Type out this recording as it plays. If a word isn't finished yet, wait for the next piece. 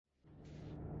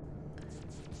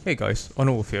Hey guys,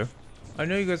 Wolf here. I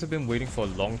know you guys have been waiting for a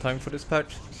long time for this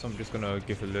patch, so I'm just gonna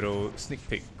give a little sneak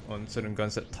peek on certain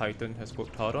guns that Titan has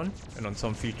worked hard on, and on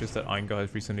some features that Iron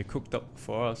has recently cooked up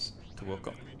for us to work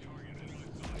on.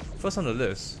 First on the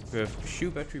list, we have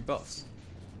shoe battery buffs,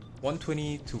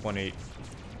 120 to 180.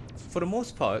 For the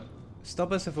most part,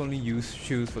 stubbers have only used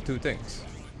shoes for two things: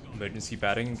 emergency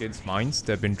batting against mines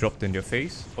that have been dropped in their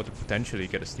face, or to potentially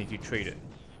get a sneaky trade in.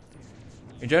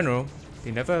 In general, they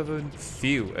never ever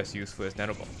feel as useful as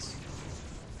nanobots.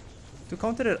 To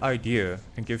counter that idea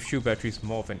and give shoe batteries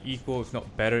more of an equal if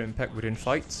not better impact within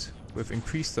fights, we've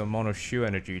increased the amount of shoe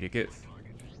energy they give.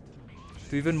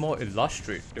 To even more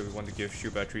illustrate that we want to give shoe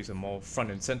batteries a more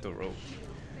front and center role,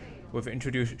 we've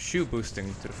introduced shoe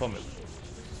boosting to the formula.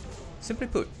 Simply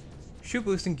put, shoe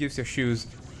boosting gives your shoes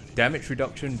damage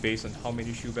reduction based on how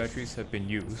many shoe batteries have been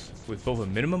used, with both a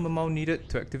minimum amount needed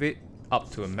to activate up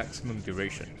to a maximum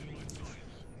duration.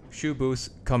 Shoe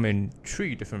boosts come in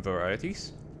 3 different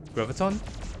varieties: Graviton,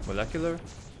 Molecular,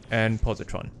 and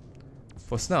Positron.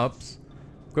 For snubs,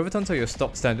 Gravitons are your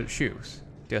stock standard shoes.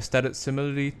 They are statted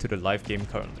similarly to the live game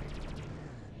currently.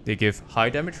 They give high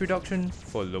damage reduction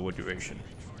for a lower duration.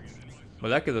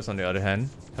 Moleculars, on the other hand,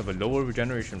 have a lower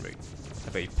regeneration rate,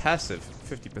 have a passive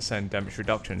 50% damage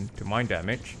reduction to mine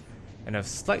damage, and have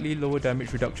slightly lower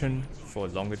damage reduction for a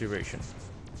longer duration.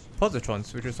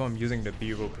 Positrons, which is what I'm using the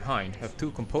B-roll behind, have 2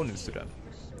 components to them: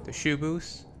 the shoe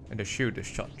boost and the shoe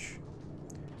discharge.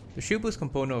 The shoe boost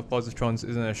component of Positrons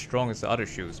isn't as strong as the other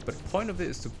shoes, but the point of it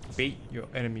is to bait your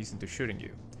enemies into shooting you.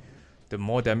 The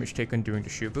more damage taken during the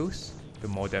shoe boost, the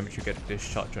more damage you get to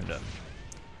discharge on them.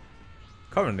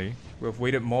 Currently, we have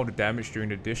weighted more the damage during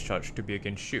the discharge to be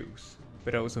against shoes,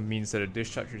 but that also means that the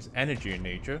discharge is energy in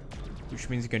nature, which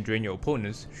means you can drain your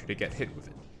opponents should they get hit with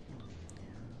it.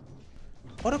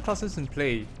 Other classes in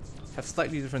play have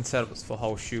slightly different setups for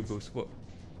how shoe boosts work,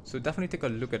 so definitely take a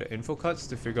look at the info cards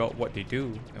to figure out what they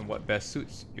do and what best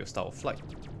suits your style of flight.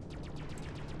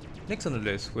 Next on the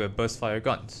list, we have burst fire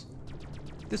guns.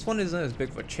 This one isn't as big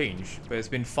of a change, but it's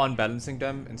been fun balancing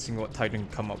them and seeing what Titan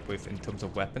can come up with in terms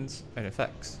of weapons and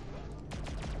effects.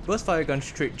 Burst fire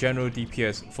guns trade general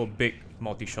DPS for big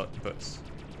multi-shot bursts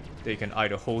that you can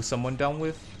either hold someone down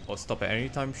with or stop at any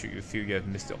time should you feel you have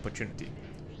missed the opportunity.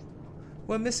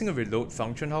 We're missing a reload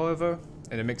function, however,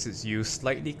 and it makes its use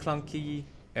slightly clunky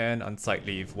and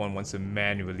unsightly if one wants to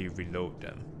manually reload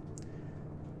them.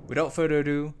 Without further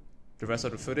ado, the rest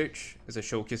of the footage is a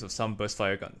showcase of some burst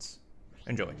fire guns.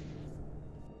 Enjoy.